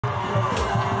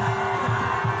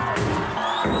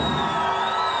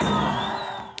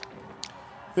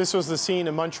This was the scene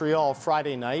in Montreal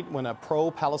Friday night when a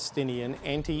pro-Palestinian,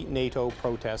 anti-NATO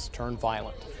protest turned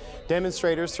violent.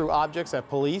 Demonstrators threw objects at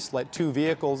police, lit 2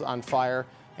 vehicles on fire,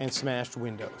 and smashed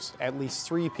windows. At least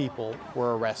 3 people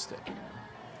were arrested.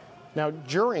 Now,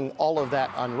 during all of that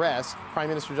unrest, Prime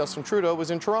Minister Justin Trudeau was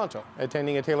in Toronto,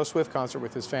 attending a Taylor Swift concert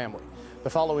with his family. The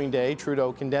following day,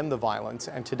 Trudeau condemned the violence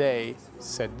and today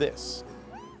said this.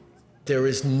 There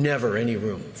is never any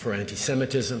room for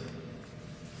anti-Semitism,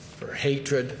 for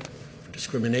hatred, for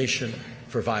discrimination,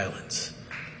 for violence.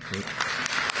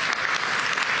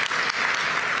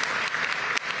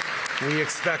 We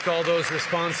expect all those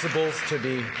responsible to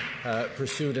be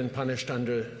pursued and punished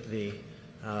under the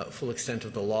full extent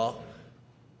of the law.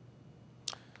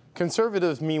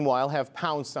 Conservatives, meanwhile, have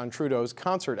pounced on Trudeau's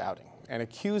concert outing and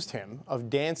accused him of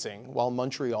dancing while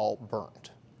Montreal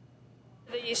burned.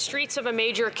 The streets of a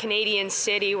major Canadian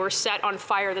city were set on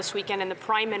fire this weekend, and the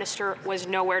Prime Minister was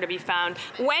nowhere to be found.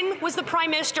 When was the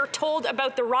Prime Minister told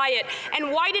about the riot,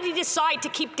 and why did he decide to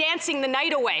keep dancing the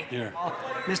night away? Yeah.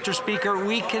 Mr. Speaker,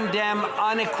 we condemn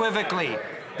unequivocally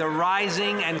the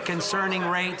rising and concerning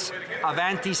rates of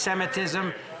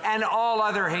anti-Semitism and all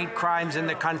other hate crimes in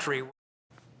the country.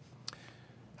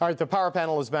 All right, the Power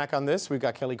Panel is back on this. We've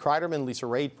got Kelly Kreiderman, Lisa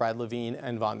Raitt, Brad Levine,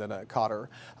 and Vandana Cotter.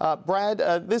 Brad,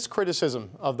 this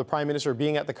criticism of the Prime Minister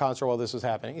being at the concert while this was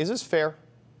happening, is this fair?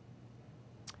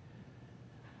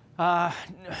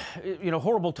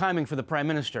 Horrible timing for the Prime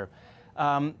Minister.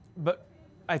 But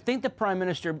I think the Prime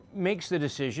Minister makes the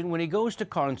decision when he goes to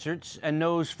concerts and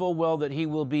knows full well that he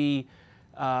will be,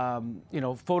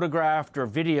 photographed or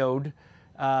videoed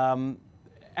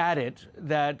at it,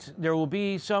 that there will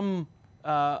be some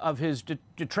of his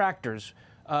detractors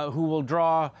who will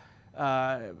draw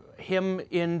him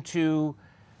into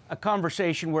a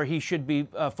conversation where he should be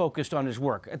focused on his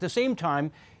work. At the same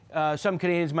time, some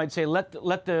Canadians might say, let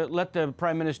the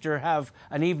Prime Minister have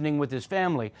an evening with his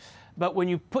family. But when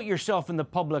you put yourself in the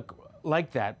public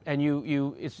like that, and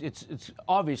it's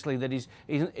obviously that he's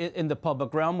in the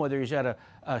public realm, whether he's at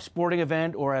a sporting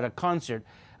event or at a concert,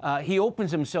 he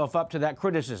opens himself up to that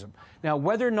criticism. Now,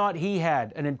 whether or not he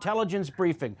had an intelligence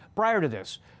briefing prior to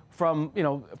this from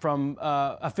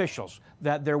officials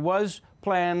that there was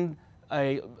planned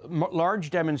a large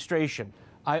demonstration,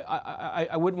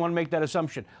 I wouldn't want to make that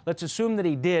assumption. Let's assume that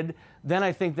he did. Then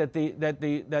I think that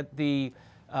the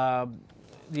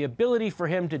ability for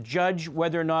him to judge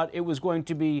whether or not it was going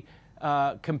to be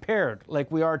compared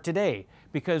like we are today,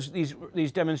 because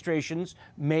these demonstrations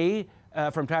may,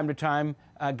 from time to time,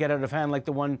 get out of hand like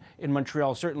the one in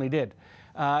Montreal certainly did.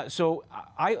 So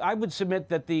I would submit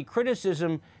that the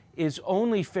criticism is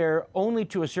only fair, only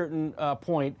to a certain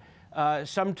point.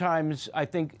 Sometimes I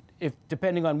think,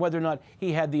 depending on whether or not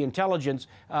he had the intelligence,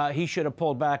 he should have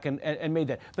pulled back and made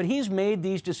that. But he's made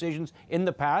these decisions in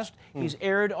the past. He's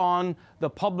erred on the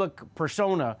public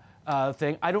persona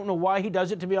thing. I don't know why he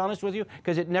does it, to be honest with you,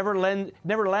 because it never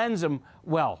lands him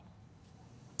well.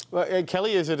 Well,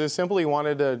 Kelly, is it as simple he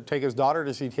wanted to take his daughter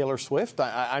to see Taylor Swift?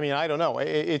 I mean, I don't know.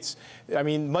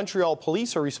 Montreal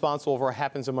police are responsible for what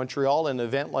happens in Montreal. An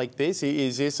event like this,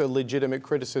 is this a legitimate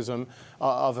criticism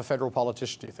of a federal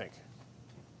politician, do you think?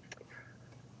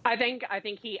 I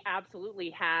think he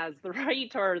absolutely has the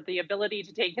right or the ability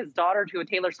to take his daughter to a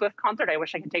Taylor Swift concert. I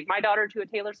wish I could take my daughter to a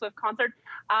Taylor Swift concert.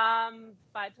 But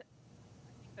I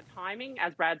think the timing,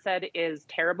 as Brad said, is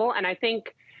terrible. And I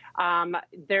think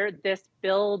this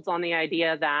builds on the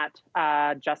idea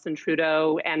that Justin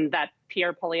Trudeau and that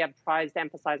Pierre Poilievre tries to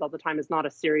emphasize all the time is not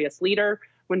a serious leader.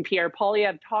 When Pierre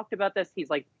Poilievre talked about this, he's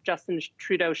like, Justin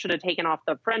Trudeau should have taken off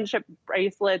the friendship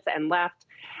bracelets and left.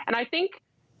 And I think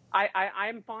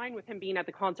I'm fine with him being at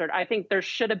the concert. I think there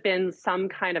should have been some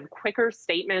kind of quicker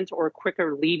statement or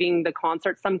quicker leaving the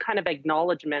concert, some kind of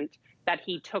acknowledgement that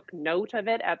he took note of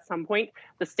it at some point.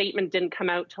 The statement didn't come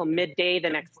out till midday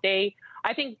the next day.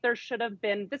 I think there should have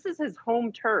been, this is his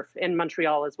home turf in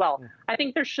Montreal as well. I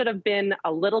think there should have been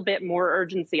a little bit more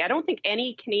urgency. I don't think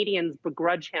any Canadians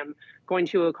begrudge him going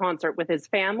to a concert with his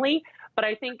family, but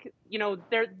I think,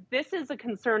 this is a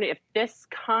concern if this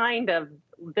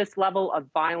level of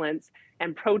violence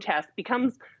and protest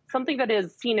becomes something that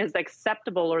is seen as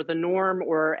acceptable or the norm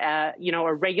or, a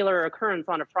regular occurrence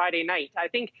on a Friday night. I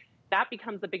think that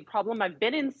becomes a big problem. I've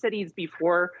been in cities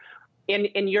before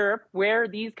in Europe where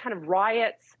these kind of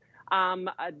riots,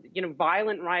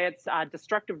 violent riots,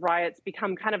 destructive riots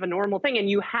become kind of a normal thing. And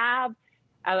you have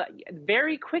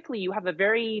very quickly, you have a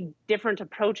very different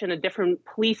approach and a different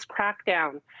police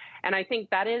crackdown. And I think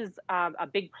that is a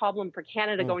big problem for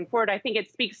Canada going forward. I think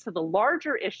it speaks to the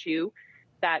larger issue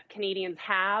that Canadians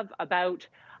have about,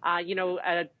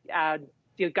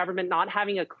 the government not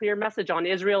having a clear message on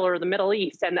Israel or the Middle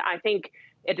East. And I think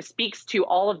it speaks to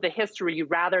all of the history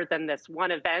rather than this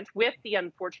one event with the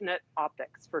unfortunate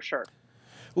optics, for sure.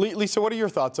 Lisa, what are your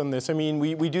thoughts on this? I mean,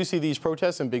 we do see these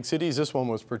protests in big cities. This one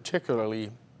was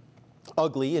particularly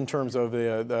ugly in terms of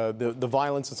the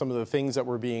violence and some of the things that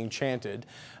were being chanted.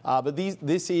 But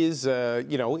this is,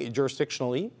 you know,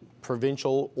 jurisdictionally,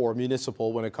 provincial or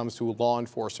municipal when it comes to law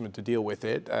enforcement to deal with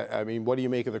it. I mean, what do you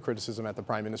make of the criticism at the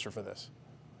Prime Minister for this?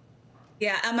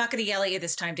 Yeah, I'm not going to yell at you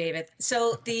this time, David.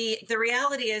 So the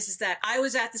reality is that I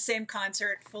was at the same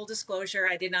concert. Full disclosure,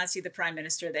 I did not see the Prime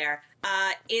Minister there.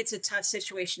 It's a tough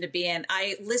situation to be in.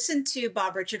 I listened to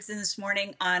Bob Richardson this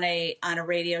morning on a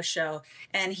radio show,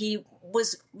 and he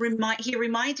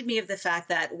reminded me of the fact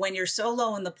that when you're so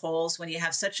low in the polls, when you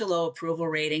have such a low approval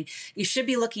rating, you should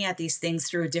be looking at these things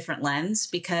through a different lens,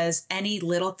 because any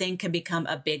little thing can become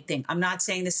a big thing. I'm not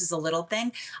saying this is a little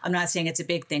thing. I'm not saying it's a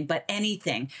big thing, but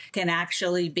anything can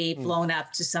actually be blown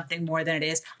up to something more than it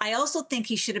is. I also think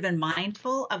he should have been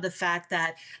mindful of the fact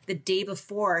that the day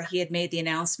before he had made the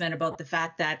announcement about the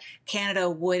fact that Canada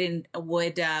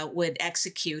would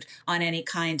execute on any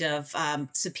kind of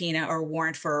subpoena or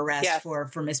warrant for arrest for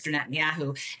Mr.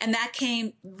 Netanyahu. And that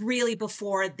came really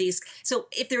before these. So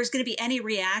if there was going to be any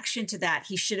reaction to that,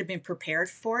 he should have been prepared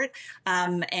for it.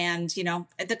 And, you know,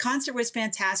 the concert was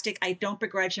fantastic. I don't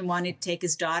begrudge him wanting to take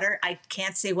his daughter. I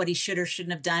can't say what he should or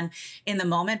shouldn't have done in the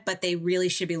moment, but they really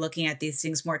should be looking at these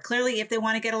things more clearly if they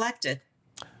want to get elected.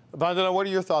 Vandana, what are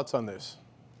your thoughts on this?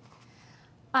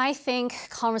 I think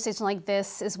conversation like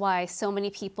this is why so many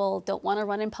people don't want to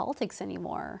run in politics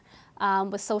anymore.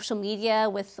 With social media,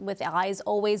 with eyes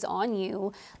always on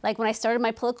you. Like when I started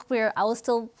my political career, I was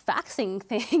still faxing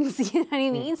things, you know what I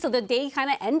mean? So the day kind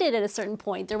of ended at a certain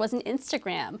point. There wasn't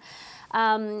Instagram.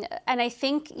 And I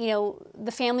think, you know,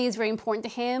 the family is very important to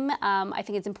him. I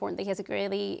think it's important that he has a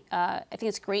really, I think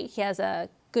it's great he has a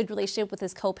good relationship with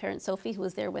his co-parent Sophie, who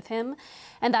was there with him,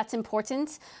 and that's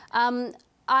important.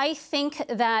 I think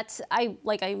that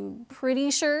I'm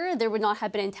pretty sure there would not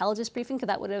have been an intelligence briefing, because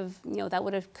that would have, you know,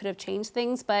 could have changed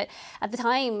things. But at the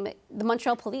time, the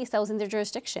Montreal police, that was in their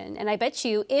jurisdiction. And I bet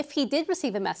you, if he did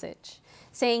receive a message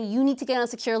saying you need to get on a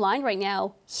secure line right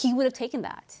now, he would have taken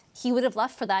that. He would have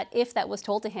left for that if that was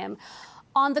told to him.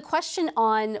 On the question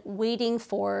on waiting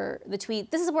for the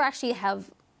tweet, this is where I actually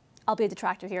I'll be a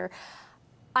detractor here.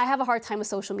 I have a hard time with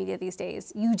social media these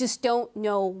days. You just don't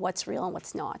know what's real and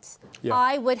what's not. Yeah.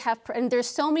 I would have, and there's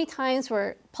so many times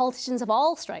where politicians of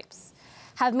all stripes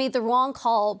have made the wrong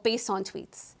call based on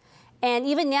tweets. And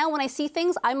even now when I see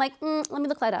things, I'm like, let me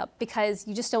look that up, because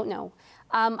you just don't know.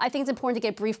 I think it's important to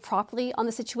get briefed properly on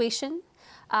the situation,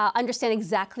 understand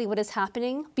exactly what is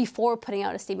happening before putting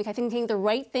out a statement. I think saying the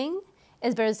right thing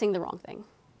is better than saying the wrong thing.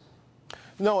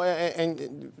 No,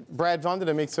 and Brad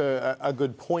Vandana makes a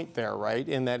good point there, right?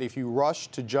 In that if you rush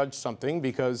to judge something,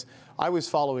 because I was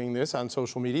following this on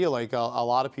social media, like a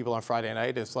lot of people on Friday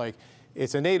night, it's like,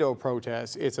 it's a NATO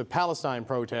protest, it's a Palestine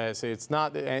protest, it's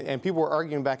not, and people were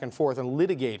arguing back and forth and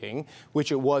litigating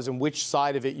which it was and which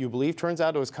side of it you believe. Turns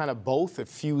out it was kind of both. It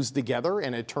fused together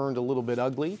and it turned a little bit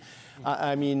ugly.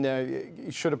 I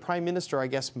mean, should a Prime Minister, I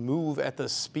guess, move at the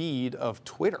speed of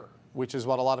Twitter, which is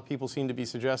what a lot of people seem to be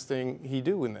suggesting he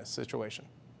do in this situation?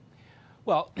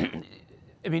 Well,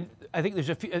 I mean, I think there's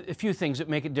a few things that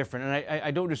make it different, and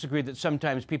I don't disagree that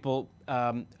sometimes people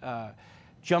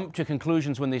jump to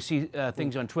conclusions when they see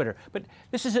things on Twitter. But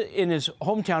this is in his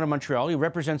hometown of Montreal. He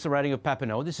represents the riding of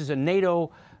Papineau. This is a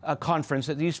NATO conference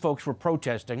that these folks were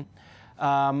protesting.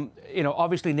 You know,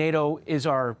 obviously NATO is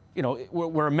our, you know,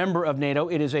 we're a member of NATO.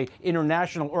 It is an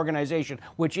international organization,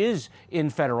 which is in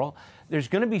federal. There's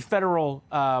going to be federal,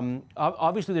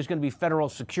 obviously there's going to be federal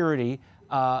security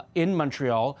in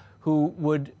Montreal who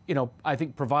would, you know, I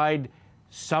think provide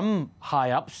some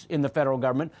high-ups in the federal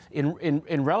government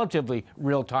in relatively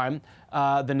real time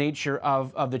the nature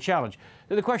of the challenge.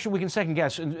 The question we can second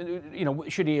guess, you know,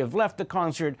 should he have left the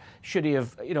concert? Should he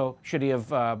have, you know,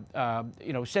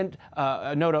 sent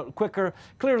a note out quicker?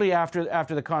 Clearly,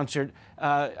 after the concert,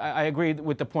 I agree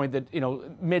with the point that, you know,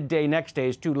 midday next day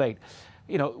is too late.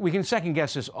 You know, we can second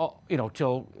guess this, you know,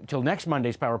 till next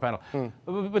Monday's power panel.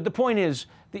 But the point is,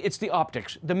 it's the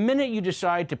optics. The minute you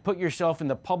decide to put yourself in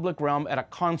the public realm at a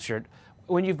concert,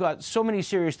 when you've got so many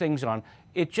serious things on,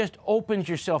 it just opens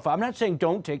yourself up. I'm not saying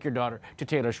don't take your daughter to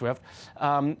Taylor Swift,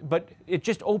 but it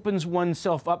just opens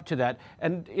oneself up to that.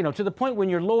 And, you know, to the point when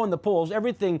you're low in the polls,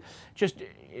 everything just,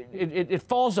 it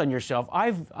falls on yourself.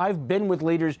 I've been with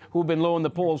leaders who've been low in the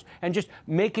polls, and just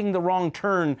making the wrong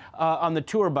turn on the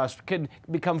tour bus can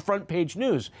become front page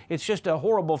news. It's just a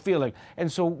horrible feeling.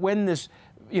 And so when this,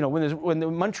 you know, when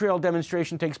the Montreal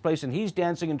demonstration takes place and he's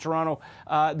dancing in Toronto,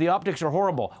 the optics are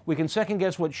horrible. We can second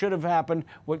guess what should have happened,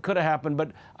 what could have happened,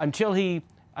 but until he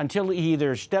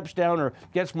either steps down or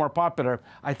gets more popular,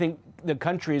 I think the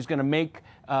country is going to make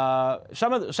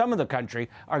some of the country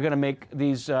are going to make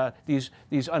these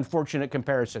unfortunate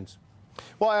comparisons.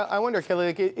 Well, I wonder, Kelly,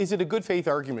 like, is it a good faith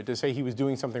argument to say he was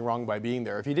doing something wrong by being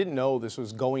there? If he didn't know this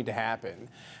was going to happen,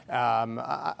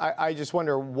 I just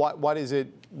wonder what is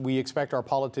it we expect our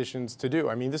politicians to do?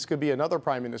 I mean, this could be another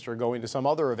prime minister going to some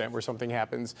other event where something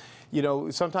happens. You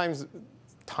know, sometimes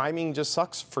timing just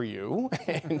sucks for you,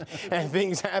 and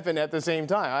things happen at the same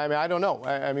time. I mean, I don't know.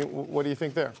 I mean, what do you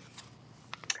think there?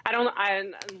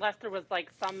 Unless there was like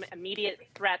some immediate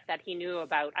threat that he knew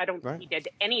about, I don't think he did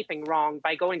anything wrong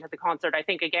by going to the concert. I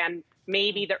think, again,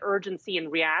 maybe the urgency in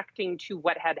reacting to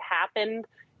what had happened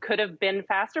could have been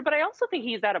faster. But I also think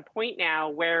he's at a point now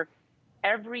where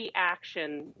every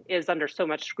action is under so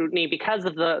much scrutiny because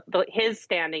of his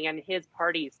standing and his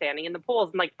party's standing in the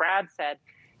polls. And like Brad said,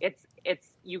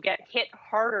 it's you get hit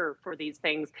harder for these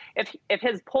things. If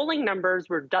his polling numbers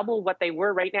were double what they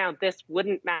were right now, this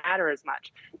wouldn't matter as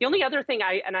much. The only other thing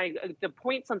the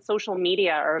points on social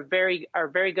media are very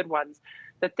good ones.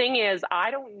 The thing is, I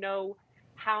don't know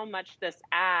how much this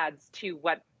adds to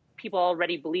what people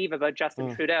already believe about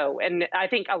Justin Trudeau. And I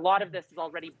think a lot of this is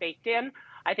already baked in.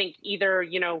 I think either,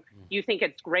 you know, you think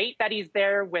it's great that he's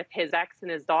there with his ex and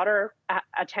his daughter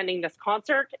attending this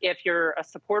concert if you're a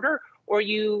supporter, or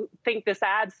you think this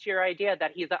adds to your idea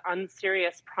that he's an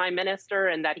unserious prime minister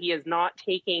and that he is not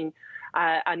taking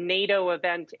a NATO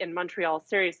event in Montreal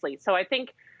seriously. So I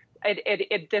think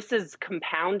this is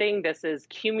compounding, this is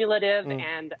cumulative,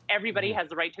 and everybody has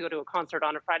the right to go to a concert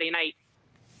on a Friday night.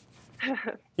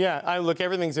 Yeah, look,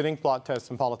 everything's an ink blot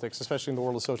test in politics, especially in the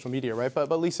world of social media, right?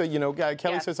 But Lisa, you know,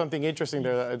 Kelly said something interesting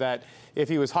there, that if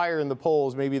he was higher in the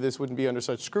polls, maybe this wouldn't be under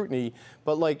such scrutiny.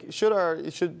 But like, should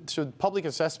public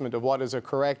assessment of what is a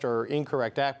correct or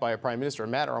incorrect act by a prime minister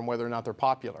matter on whether or not they're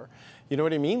popular? You know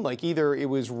what I mean? Like, either it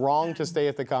was wrong to stay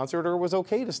at the concert or it was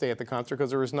okay to stay at the concert because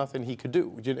there was nothing he could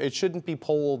do. It shouldn't be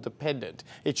poll dependent.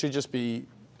 It should just be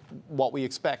what we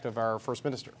expect of our first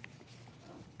minister.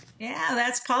 Yeah,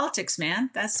 that's politics,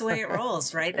 man. That's the way it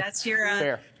rolls, right? That's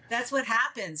your that's what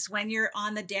happens when you're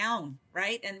on the down,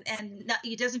 right? And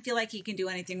he doesn't feel like he can do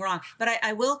anything wrong. But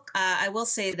I will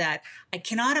say that I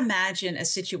cannot imagine a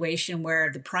situation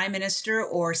where the prime minister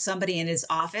or somebody in his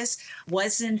office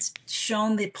wasn't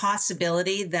shown the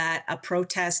possibility that a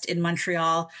protest in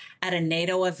Montreal at a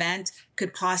NATO event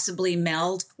could possibly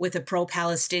meld with a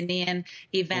pro-Palestinian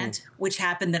event, which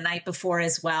happened the night before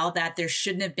as well, that there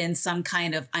shouldn't have been some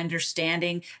kind of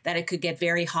understanding that it could get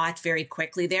very hot very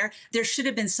quickly there. There should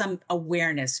have been some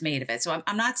awareness made of it. So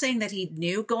I'm not saying that he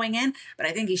knew going in, but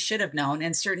I think he should have known.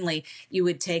 And certainly you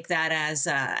would take that as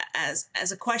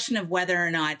a question of whether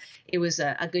or not it was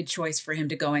a good choice for him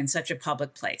to go in such a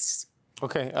public place.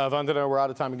 Okay, Vandana, we're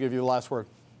out of time to give you the last word.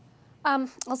 I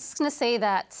was just going to say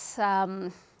that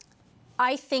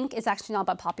I think it's actually not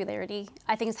about popularity.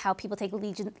 I think it's how people take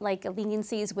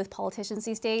leniencies with politicians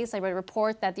these days. I read a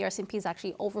report that the RCMP is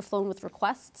actually overflown with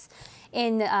requests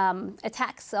in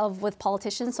attacks with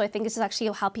politicians. So I think it's just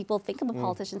actually how people think about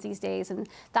politicians these days, and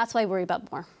that's what I worry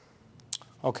about more.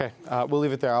 Okay, we'll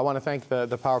leave it there. I want to thank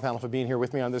the Power Panel for being here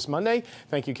with me on this Monday.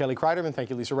 Thank you, Kelly Kreiderman.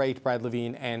 Thank you, Lisa Raitt, Brad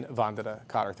Levine, and Vandana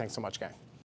Cotter. Thanks so much, gang.